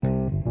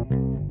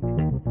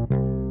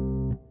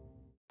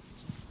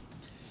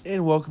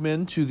And welcome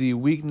into the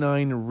Week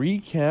 9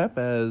 recap,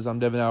 as I'm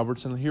Devin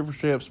Albertson here for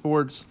Straight Up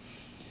Sports.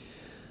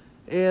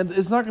 And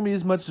it's not going to be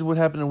as much as what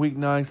happened in Week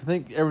 9, because I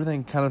think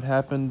everything kind of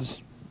happened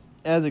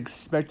as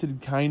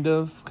expected, kind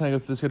of. Kind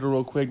of go through the schedule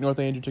real quick. North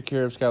Andrew took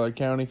care of Schuyler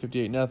County,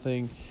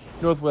 58-0.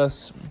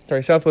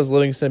 Southwest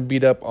Livingston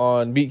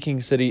beat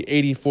King City,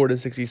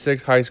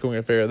 84-66. High-scoring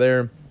affair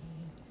there.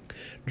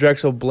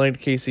 Drexel blanked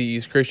KC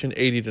East Christian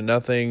 80-0.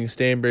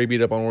 Stanberry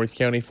beat up on Worth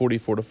County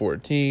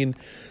 44-14.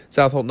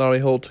 South Holt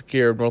Nottaway Holt took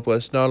care of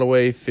Northwest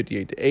Nottaway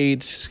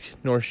 58-8.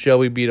 North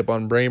Shelby beat up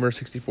on Bramer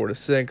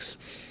 64-6.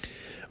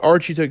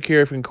 Archie took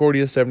care of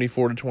Concordia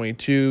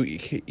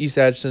 74-22. East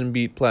Atchison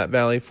beat Platte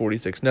Valley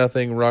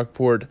 46-0.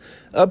 Rockport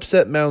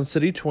upset Mound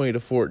City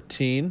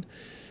 20-14.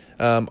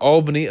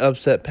 Albany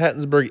upset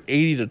Pattonsburg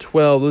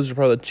 80-12. Those are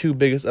probably the two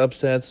biggest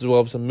upsets, as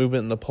well as some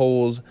movement in the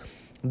polls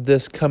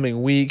this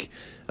coming week.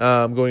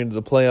 Going into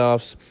the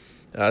playoffs,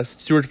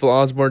 Stewartsville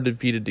Osborne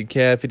defeated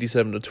DeKalb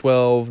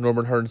 57-12.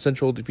 Norman Hardin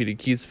Central defeated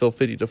Keithsville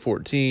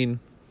 50-14.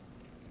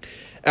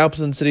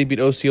 Appleton City beat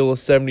Osceola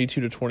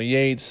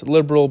 72-28.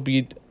 Liberal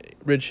beat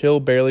Ridge Hill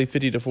barely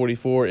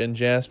 50-44, and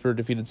Jasper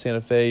defeated Santa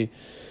Fe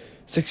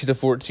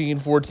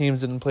 60-14. Four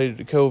teams didn't play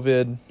due to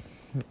COVID.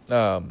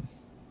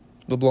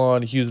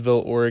 LeBlanc,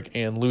 Hughesville, Oric,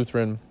 and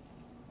Lutheran.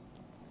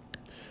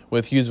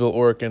 With Hughesville,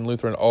 Oric, and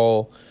Lutheran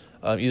all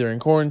either in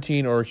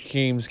quarantine or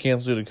games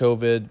canceled due to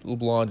COVID.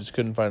 LeBlanc just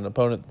couldn't find an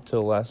opponent until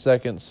the last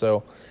second.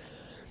 So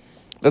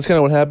that's kind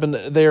of what happened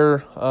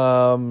there.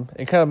 And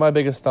kind of my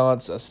biggest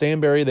thoughts,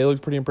 Stanberry, they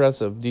looked pretty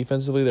impressive.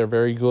 Defensively, they're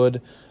very good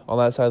on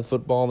that side of the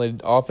football.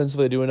 And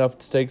offensively, they do enough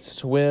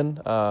to win.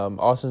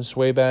 Austin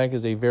Swayback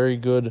is a very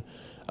good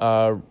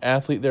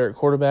athlete there at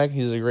quarterback.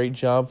 He does a great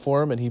job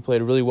for him, and he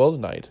played really well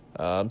tonight.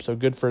 So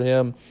good for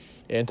him.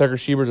 And Tucker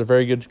Schieber's a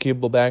very good,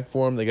 capable back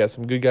for him. They got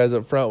some good guys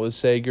up front with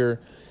Sager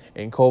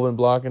and Colvin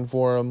blocking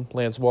for him,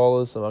 Lance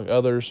Wallace, among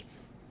others.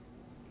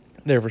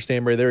 There for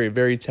Stanberry, they're a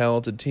very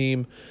talented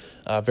team,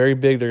 very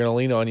big. They're going to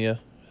lean on you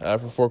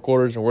for four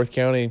quarters. In Worth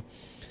County,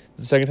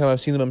 the second time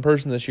I've seen them in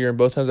person this year, and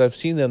both times I've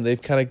seen them,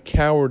 they've kind of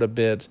cowered a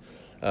bit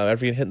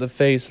after getting hit in the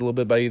face a little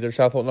bit by either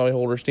South Holt Nottaway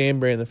Holt or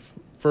Stanberry in the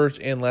first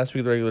and last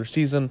week of the regular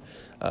season.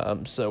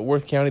 So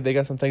Worth County, they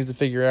got some things to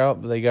figure out,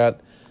 but they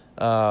got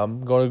have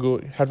to go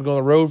on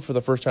the road for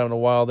the first time in a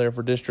while there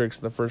for districts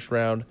in the first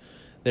round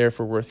there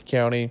for Worth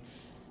County.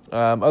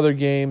 Other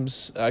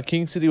games,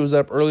 King City was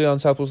up early on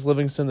Southwest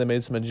Livingston. They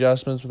made some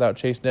adjustments without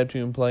Chase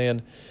Neptune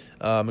playing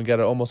and got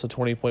almost a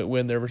 20-point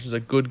win there versus a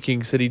good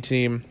King City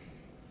team.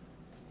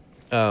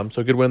 So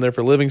a good win there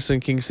for Livingston.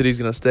 King City's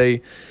going to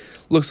stay,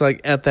 looks like,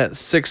 at that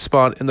sixth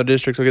spot in the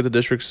districts. I'll get the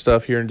district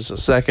stuff here in just a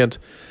second.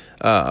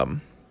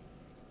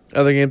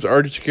 Other games,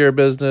 Archie took care of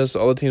business.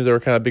 All the teams that were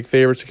kind of big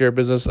favorites took care of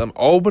business.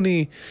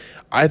 Albany,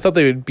 I thought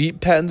they would beat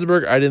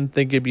Pattonsburg. I didn't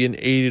think it'd be an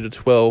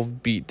 80-12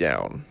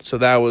 beatdown. So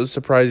that was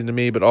surprising to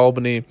me. But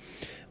Albany,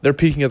 they're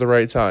peaking at the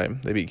right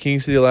time. They beat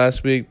King City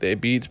last week. They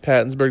beat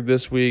Pattonsburg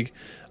this week.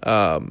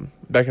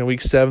 Back in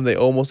Week 7, they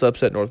almost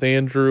upset North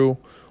Andrew.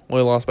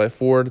 Only lost by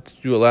 4 to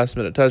do a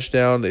last-minute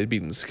touchdown. They'd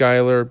beaten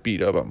Schuyler,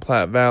 beat up on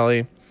Platte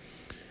Valley.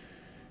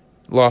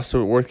 Lost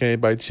to Worth County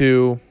by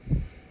 2.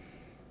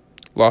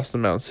 Lost to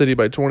Mound City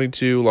by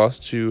 22.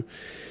 Lost to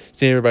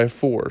Stanberry by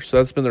 4. So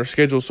that's been their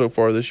schedule so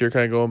far this year,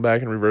 kind of going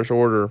back in reverse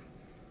order.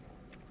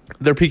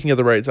 They're peaking at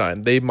the right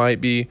time. They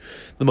might be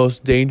the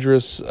most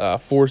dangerous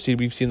 4 seed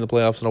we've seen in the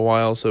playoffs in a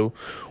while, so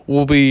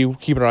we'll be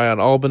keeping an eye on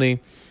Albany.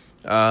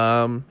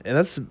 And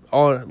that's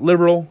all.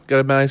 Liberal got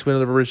a nice win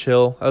over Ridge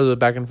Hill. That was a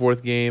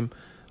back-and-forth game.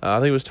 I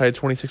think it was tied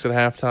 26 at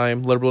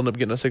halftime. Liberal ended up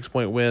getting a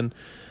 6-point win.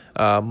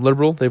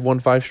 Liberal, they've won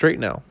 5 straight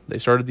now. They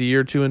started the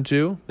year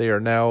 2-2. They are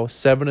now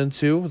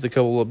 7-2 with a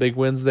couple of big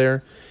wins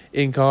there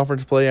in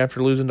conference play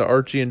after losing to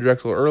Archie and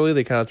Drexel early.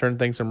 They kind of turned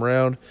things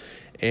around.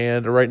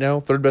 And right now,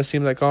 third best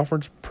team in that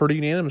conference pretty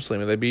unanimously. I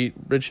mean, they beat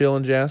Ridge Hill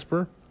and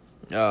Jasper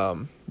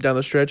down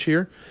the stretch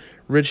here.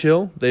 Ridge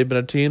Hill, they've been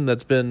a team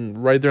that's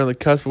been right there on the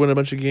cusp of winning a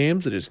bunch of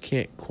games. They just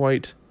can't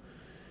quite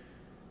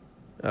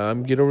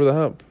get over the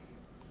hump.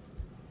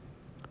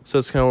 So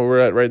that's kind of where we're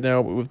at right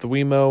now with the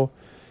WeMo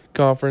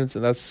conference,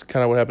 and that's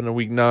kind of what happened in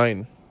Week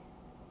 9.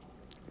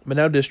 But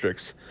now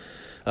districts.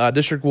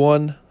 District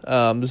 1,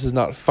 this is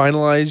not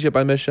finalized yet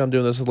by Mission. I'm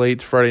doing this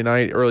late Friday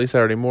night, early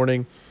Saturday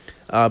morning.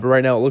 But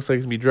right now it looks like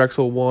it's going to be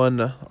Drexel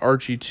 1,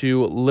 Archie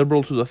 2,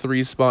 Liberal to the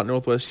 3 spot,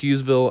 Northwest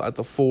Hughesville at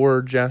the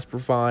 4, Jasper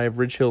 5,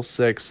 Ridge Hill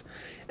 6,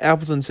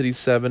 Appleton City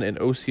 7, and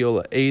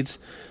Osceola 8.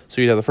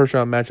 So you'd have the first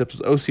round matchups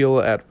with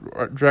Osceola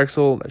at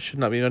Drexel. That should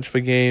not be much of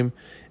a game.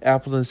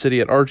 Appleton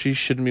City at Archie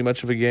shouldn't be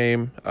much of a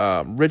game.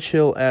 Ridge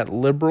Hill at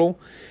Liberal.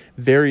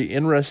 Very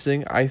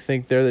interesting. I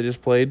think there they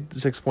just played a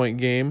 6-point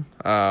game.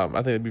 I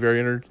think it'd be very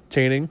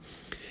entertaining.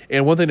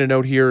 And one thing to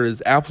note here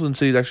is Appleton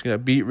City is actually going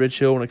to beat Ridge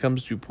Hill when it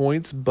comes to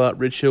points, but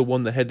Ridge Hill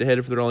won the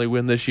head-to-head for their only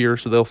win this year,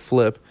 so they'll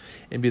flip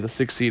and be the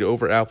 6th seed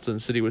over Appleton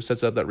City, which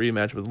sets up that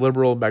rematch with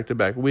Liberal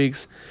back-to-back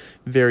weeks.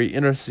 Very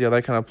interesting how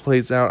that kind of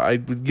plays out. I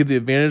would give the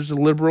advantage to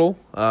Liberal,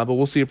 but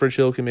we'll see if Ridge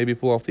Hill can maybe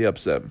pull off the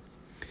upset.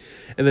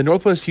 And then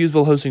Northwest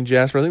Hughesville hosting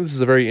Jasper. I think this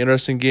is a very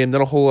interesting game.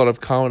 Not a whole lot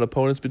of common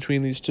opponents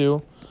between these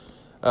two.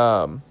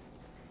 So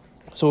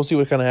we'll see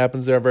what kind of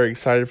happens there. I'm very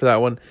excited for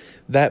that one.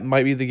 That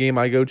might be the game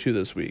I go to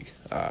this week.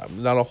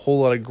 Not a whole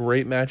lot of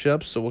great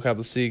matchups, so we'll have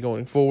to see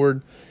going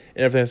forward.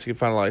 And everything has to get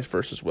finalized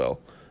first as well.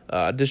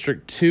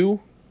 District 2,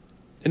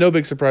 and no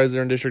big surprise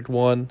there in District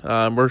 1.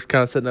 We're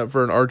kind of setting up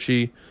for an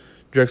Archie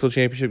Drexel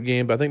championship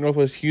game, but I think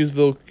Northwest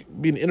Hughesville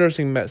be an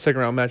interesting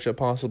second-round matchup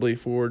possibly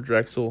for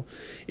Drexel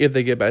if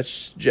they get back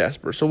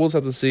Jasper. So we'll just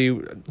have to see.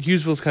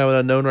 Hughesville's kind of an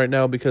unknown right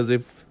now because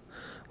they've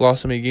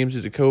lost so many games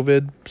due to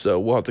COVID, so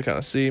we'll have to kind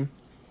of see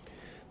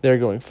there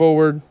going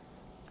forward.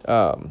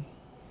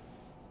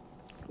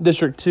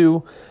 District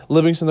 2,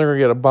 Livingston, they're going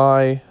to get a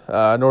bye.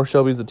 North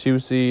Shelby's the 2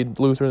 seed,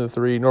 Lutheran the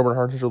 3, Northern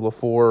Heart Central the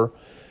 4,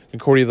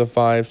 Concordia the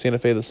 5, Santa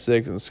Fe the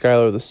 6, and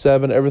Schuyler the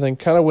 7. Everything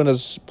kind of went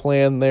as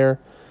planned there.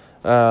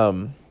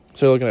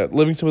 So looking at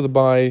Livingston with a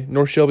bye,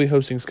 North Shelby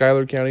hosting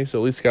Schuyler County, so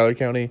at least Schuyler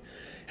County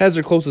has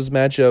their closest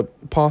matchup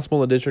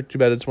possible in the district. Too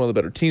bad it's one of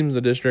the better teams in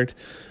the district.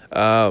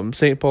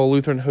 St. Paul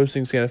Lutheran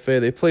hosting Santa Fe.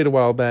 They played a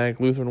while back.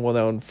 Lutheran won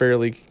that one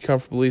fairly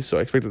comfortably, so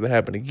I expect it to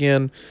happen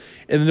again.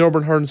 And the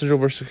Northern Hardin Central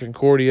versus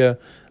Concordia.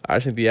 I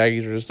think the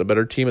Aggies are just a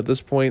better team at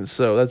this point,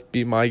 so that'd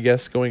be my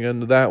guess going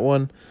into that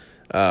one.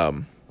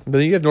 But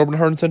then you have Northern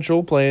Hardin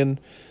Central playing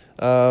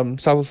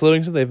Southwest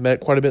Livingston. They've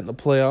met quite a bit in the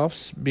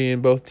playoffs,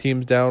 being both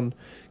teams down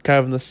kind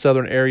of in the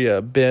southern area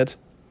a bit,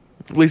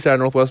 at least out of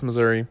Northwest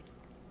Missouri.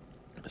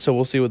 So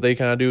we'll see what they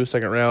kind of do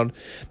second round.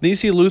 Then you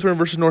see Lutheran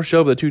versus North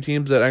Shelby, the two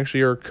teams that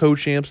actually are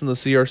co-champs in the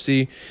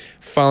CRC,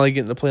 finally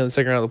getting to play in the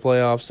second round of the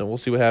playoffs, and we'll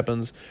see what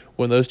happens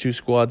when those two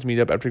squads meet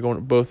up after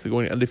both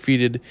going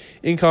undefeated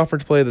in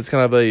conference play. That's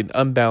kind of an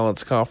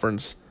unbalanced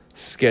conference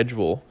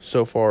schedule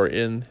so far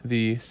in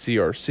the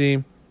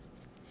CRC.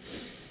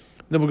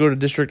 Then we'll go to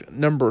district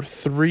number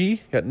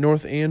 3. Got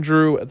North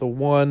Andrew at the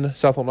 1,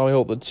 South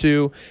Navajo at the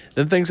 2.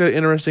 Then things got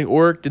interesting.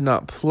 Oric did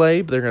not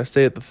play, but they're going to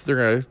stay they're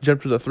going to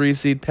jump to the 3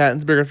 seed.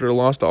 Pattonsburg, after their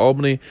loss to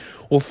Albany,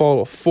 will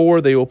fall to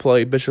 4. They will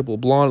play Bishop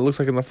LeBlanc, it looks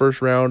like, in the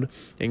first round.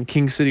 And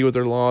King City, with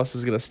their loss,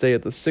 is going to stay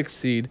at the 6th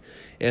seed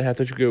and have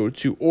to go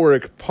to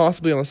Oric,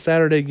 possibly on a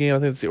Saturday game. I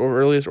think it's the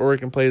earliest Oric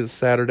can play this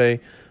Saturday.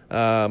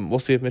 We'll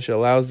see if Mitchell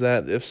allows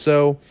that. If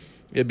so,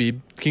 it'd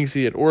be King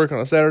City at Oric on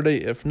a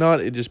Saturday. If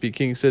not, it'd just be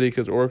King City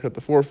because Oric had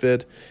the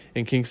forfeit,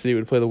 and King City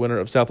would play the winner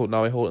of Southwood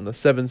Navajo in the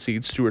 7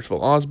 seed,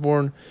 Stewartsville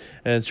Osborne.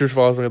 And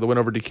Stewartsville Osborne got the win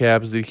over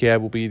DeKalb. DeKalb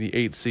will be the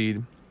 8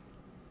 seed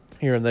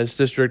here in this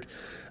district.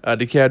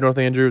 DeKalb, North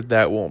Andrew,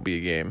 that won't be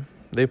a game.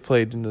 They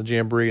played in the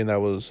Jamboree, and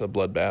that was a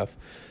bloodbath.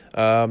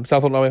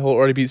 Southwood Navajo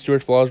already beat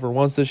Stewartsville Osborne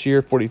once this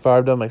year,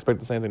 45 to them. I expect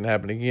the same thing to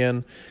happen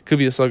again. Could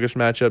be a sluggish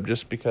matchup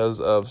just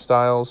because of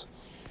styles.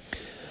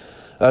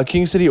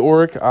 King City,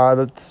 Oric,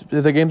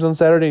 if the game's on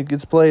Saturday, it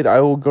gets played, I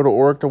will go to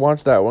Oric to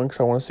watch that one because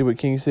I want to see what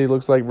King City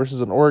looks like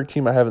versus an Oric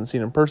team I haven't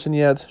seen in person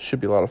yet.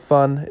 Should be a lot of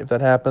fun if that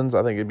happens.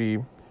 I think it'd be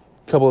a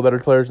couple of better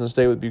players in the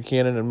state with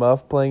Buchanan and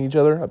Muff playing each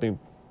other. I think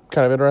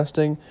kind of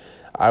interesting.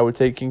 I would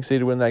take King City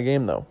to win that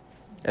game, though.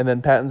 And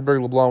then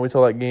Pattonsburg, LeBlanc, we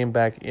saw that game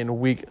back in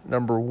week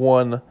number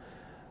 1.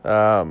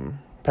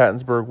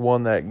 Pattonsburg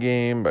won that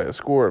game by a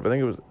score of, I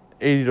think it was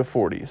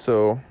 80-40.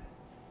 So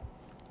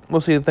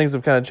we'll see if things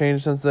have kind of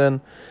changed since then.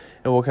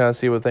 And we'll kind of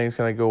see what things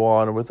kind of go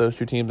on with those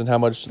two teams and how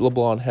much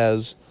LeBlanc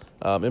has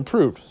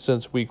improved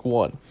since week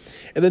 1.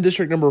 And then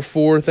district number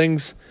 4,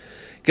 things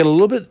get a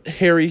little bit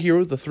hairy here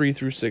with the 3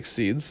 through 6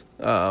 seeds.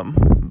 But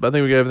I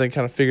think we got everything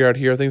kind of figured out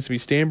here. I think it's going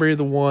to be Stanberry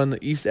the 1,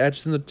 East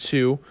Atchison the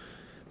 2.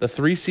 The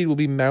 3 seed will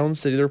be Mound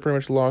City. They're pretty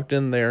much locked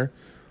in there.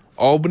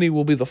 Albany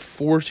will be the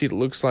 4 seed, it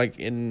looks like,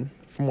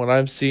 from what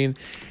I've seen.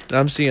 And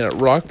I'm seeing at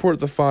Rockport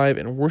the 5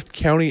 and Worth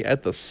County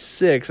at the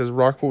 6, as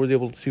Rockport was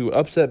able to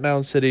upset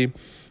Mound City.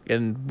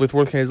 And with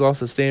Worth County's loss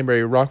to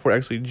Stanberry, Rockport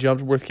actually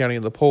jumped Worth County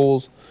in the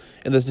polls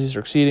in this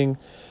district seeding,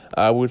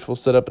 which will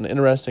set up an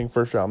interesting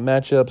first-round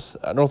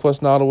matchups.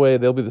 Northwest Nottoway,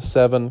 they'll be the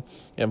 7,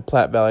 and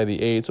Platte Valley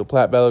the 8. So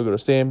Platte Valley will go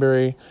to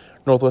Stanberry.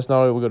 Northwest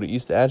Nottoway will go to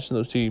East Atchison.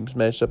 Those teams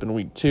matched up in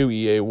week 2.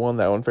 EA won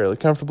that one fairly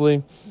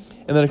comfortably.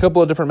 And then a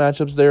couple of different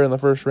matchups there in the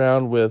first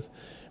round with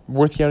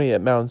Worth County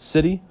at Mound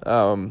City.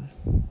 Mound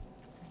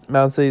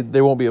City,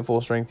 they won't be at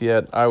full strength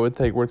yet. I would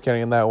take Worth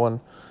County in that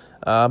one.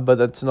 But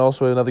that's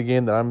also another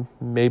game that I'm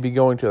maybe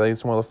going to. I think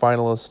it's one of the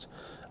finalists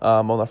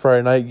on the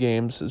Friday night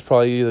games. It's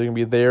probably either going to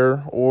be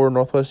there or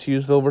Northwest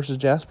Hughesville versus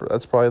Jasper.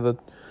 That's probably the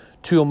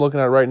two I'm looking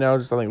at right now.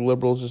 Just I think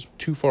Liberal's just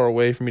too far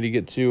away for me to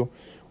get to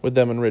with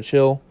them and Rich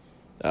Hill.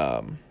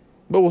 But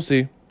we'll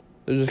see.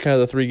 There's just kind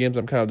of the 3 games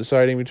I'm kind of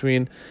deciding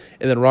between.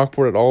 And then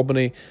Rockport at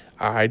Albany.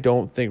 I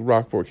don't think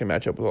Rockport can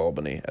match up with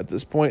Albany at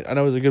this point. I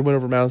know it's a good win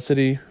over Mound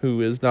City,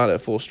 who is not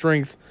at full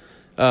strength.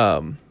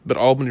 But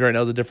Albany right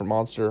now is a different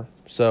monster.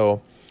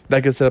 So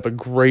that could set up a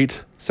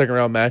great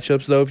second-round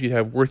matchups, though, if you'd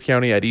have Worth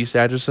County at East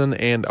Atchison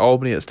and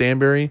Albany at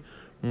Stanberry.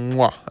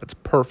 That's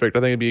perfect. I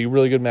think it'd be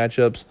really good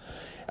matchups.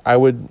 I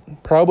would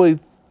probably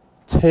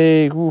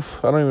take, I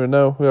don't even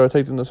know who I would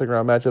take in the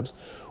second-round matchups.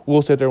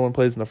 We'll see if everyone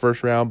plays in the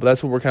first round, but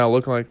that's what we're kind of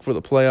looking like for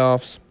the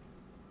playoffs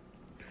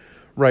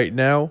right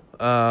now.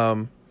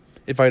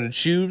 if I had to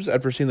choose,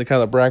 after seeing the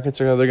kind of brackets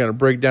or how they're going to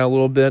break down a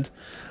little bit,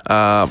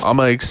 I'm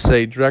going to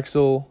say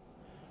Drexel,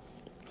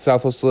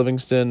 Southwest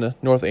Livingston,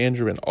 North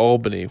Andrew, and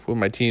Albany with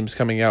my teams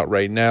coming out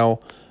right now.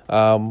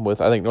 I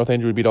think North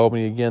Andrew would beat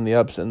Albany again, the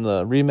ups in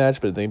the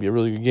rematch, but I think it'd be a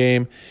really good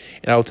game.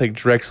 And I will take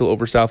Drexel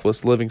over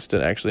Southwest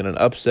Livingston, actually, in an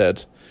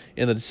upset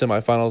in the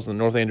semifinals. And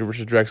North Andrew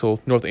versus Drexel.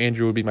 North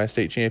Andrew would be my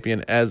state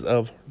champion as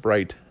of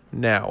right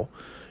now,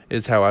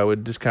 is how I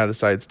would just kind of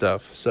decide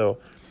stuff. So,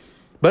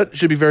 but it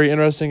should be very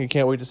interesting. I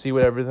can't wait to see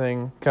what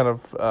everything kind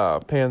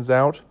of pans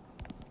out.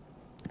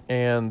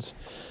 And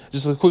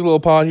just a quick little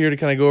pod here to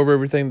kind of go over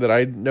everything that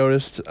I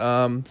noticed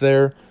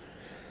there.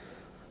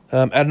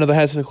 Add another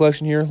hat to the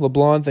collection here.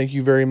 LeBlanc, thank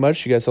you very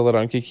much. You guys saw that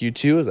on KQ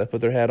too as I put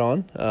their hat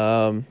on.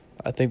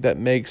 I think that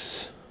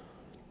makes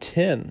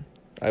 10,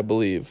 I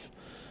believe.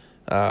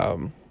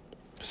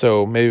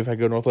 So maybe if I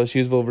go Northwest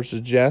Hughesville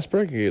versus Jasper,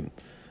 I could get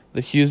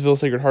the Hughesville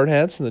Sacred Heart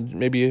hats. And then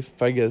maybe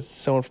if I get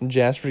someone from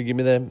Jasper to give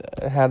me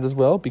that hat as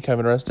well, it'd be kind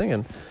of interesting.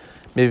 And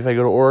maybe if I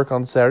go to Oric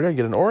on Saturday, I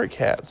get an Oric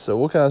hat. So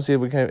we'll kind of see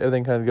if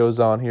everything kind of goes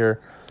on here.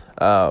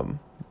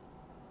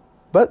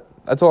 But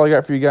that's all I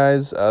got for you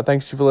guys.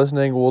 Thanks you for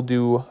listening. We'll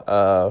do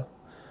a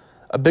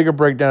bigger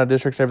breakdown of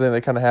districts and everything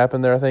that kind of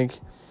happened there. I think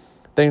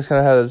things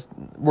kind of had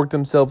to work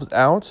themselves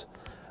out.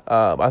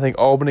 I think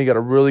Albany got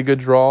a really good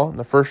draw in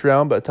the first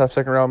round, but a tough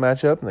second round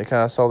matchup, and they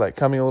kind of saw that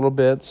coming a little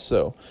bit.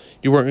 So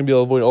you weren't going to be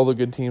able to avoid all the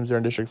good teams there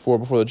in District 4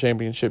 before the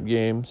championship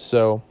game.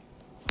 So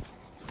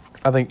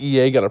I think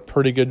EA got a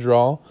pretty good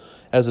draw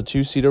as a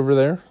 2 seed over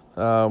there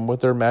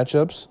with their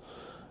matchups.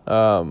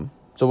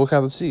 So we'll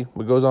kind of see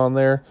what goes on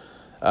there.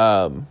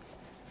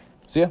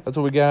 So yeah, that's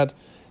what we got.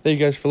 Thank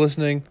you guys for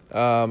listening.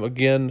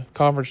 Again,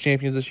 conference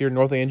champions this year,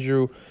 North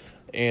Andrew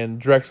and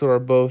Drexel are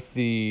both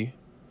the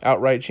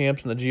outright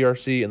champs in the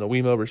GRC and the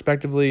WeMo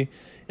respectively.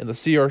 In the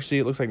CRC,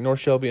 it looks like North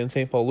Shelby and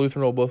St. Paul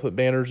Lutheran will both put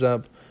banners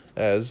up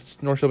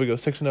as North Shelby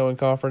goes 6-0 in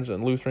conference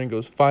and Lutheran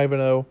goes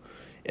 5-0.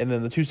 And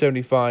then the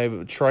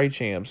 275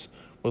 tri-champs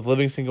with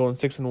Livingston going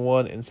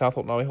 6-1 and South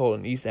Holt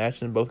and East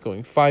Atchison both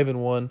going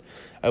 5-1.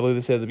 I believe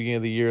they said at the beginning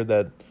of the year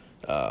that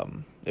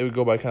it would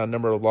go by kind of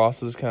number of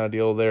losses kind of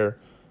deal there,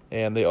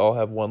 and they all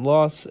have one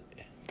loss,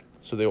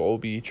 so they will all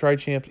be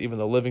tri-champs. Even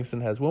though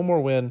Livingston has one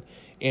more win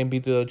and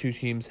beat the other two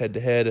teams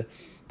head-to-head,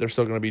 they're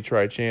still going to be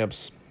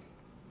tri-champs.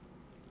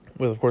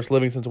 With, of course,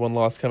 Livingston's one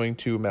loss coming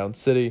to Mound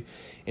City,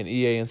 and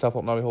EA and South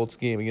Holt's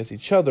game against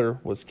each other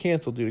was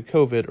canceled due to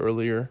COVID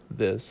earlier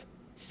this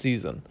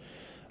season.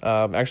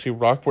 Actually,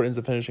 Rockport ends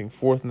up finishing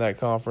 4th in that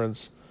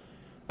conference.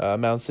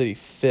 Mound City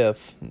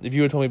 5th. If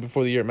you had told me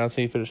before the year Mound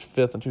City finished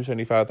 5th on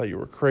 275, I thought you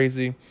were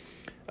crazy.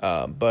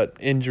 But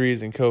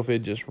injuries and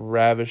COVID just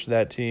ravished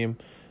that team.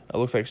 It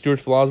looks like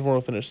Stewart's Osborne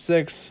will finish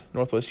 6th.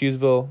 Northwest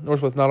Hughesville,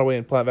 Northwest Nottoway,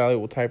 and Platte Valley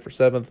will tie for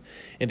 7th.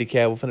 Indy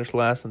Cab will finish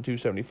last on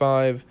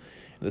 275.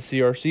 In the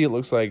CRC, it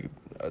looks like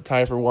a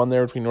tie for 1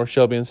 there between North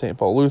Shelby and St.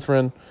 Paul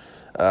Lutheran.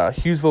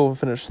 Hughesville will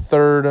finish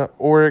 3rd.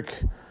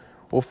 Oric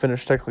will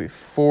finish technically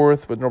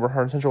 4th, with Norbert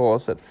Harden Central all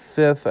set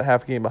 5th, a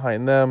half a game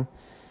behind them.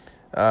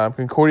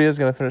 Concordia is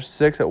going to finish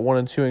 6th at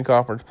 1-2 in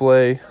conference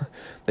play.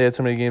 They had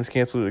so many games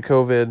canceled due to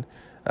COVID.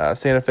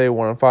 Santa Fe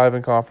 1-5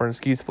 in conference.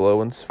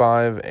 Keithsville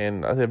 0-5,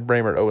 and I said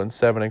Braemar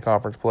 0-7 in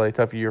conference play.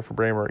 Tough year for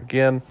Braemar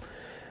again.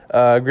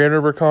 Grand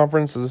River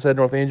Conference, as I said,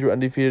 North Andrew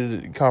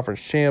undefeated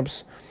conference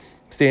champs.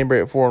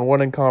 Stanbury at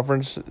 4-1 in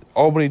conference.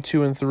 Albany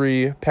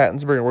 2-3.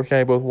 Pattonsburg and Worth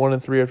County both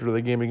 1-3 after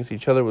the game against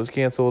each other was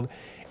canceled.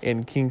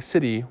 And King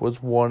City was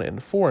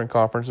 1-4 in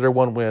conference. Their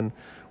one win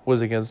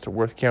was against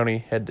Worth County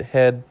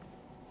head-to-head.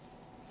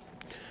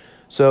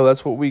 So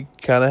that's what we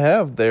kind of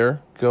have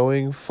there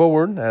going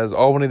forward. As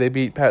Albany, they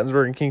beat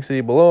Pattonsburg and King City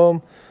below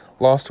them.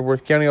 Lost to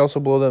Worth County also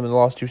below them, and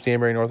lost to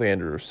Stanbury and North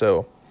Andrew.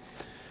 So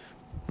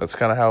that's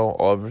kind of how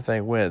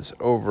everything went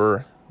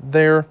over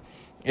there.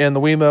 And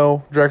the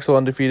WeMo, Drexel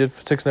undefeated,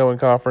 6-0 in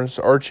conference.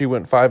 Archie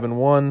went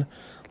 5-1.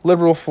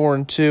 Liberal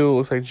 4-2.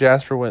 Looks like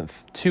Jasper went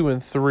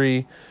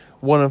 2-3.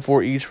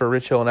 1-4 each for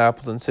Rich Hill and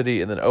Appleton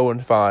City, and then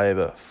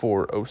 0-5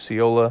 for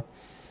Osceola.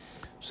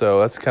 So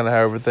that's kind of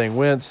how everything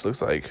went.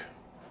 Looks like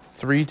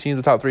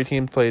the top 3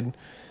 teams played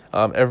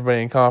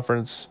everybody in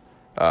conference.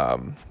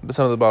 But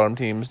some of the bottom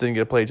teams didn't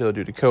get to play each other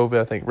due to COVID.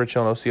 I think Rich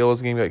Hill and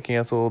Osceola's game got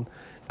canceled.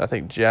 I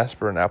think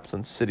Jasper and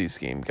Appleton City's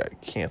game got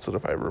canceled,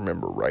 if I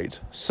remember right.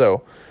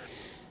 So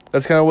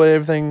that's kind of what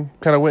everything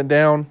kind of went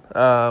down.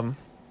 And,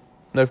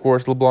 of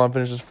course, LeBlanc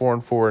finishes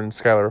 4-4 and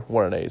Schuyler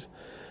 1-8.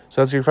 So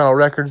that's your final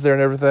records there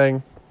and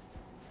everything.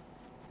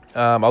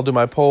 I'll do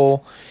my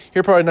poll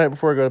here probably tonight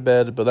before I go to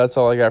bed, but that's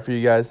all I got for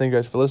you guys. Thank you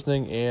guys for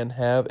listening, and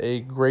have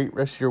a great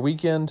rest of your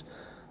weekend.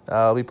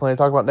 I'll be planning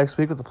to talk about next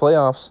week with the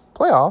playoffs.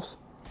 Playoffs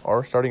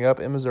are starting up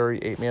in Missouri,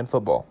 8-man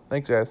football.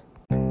 Thanks, guys.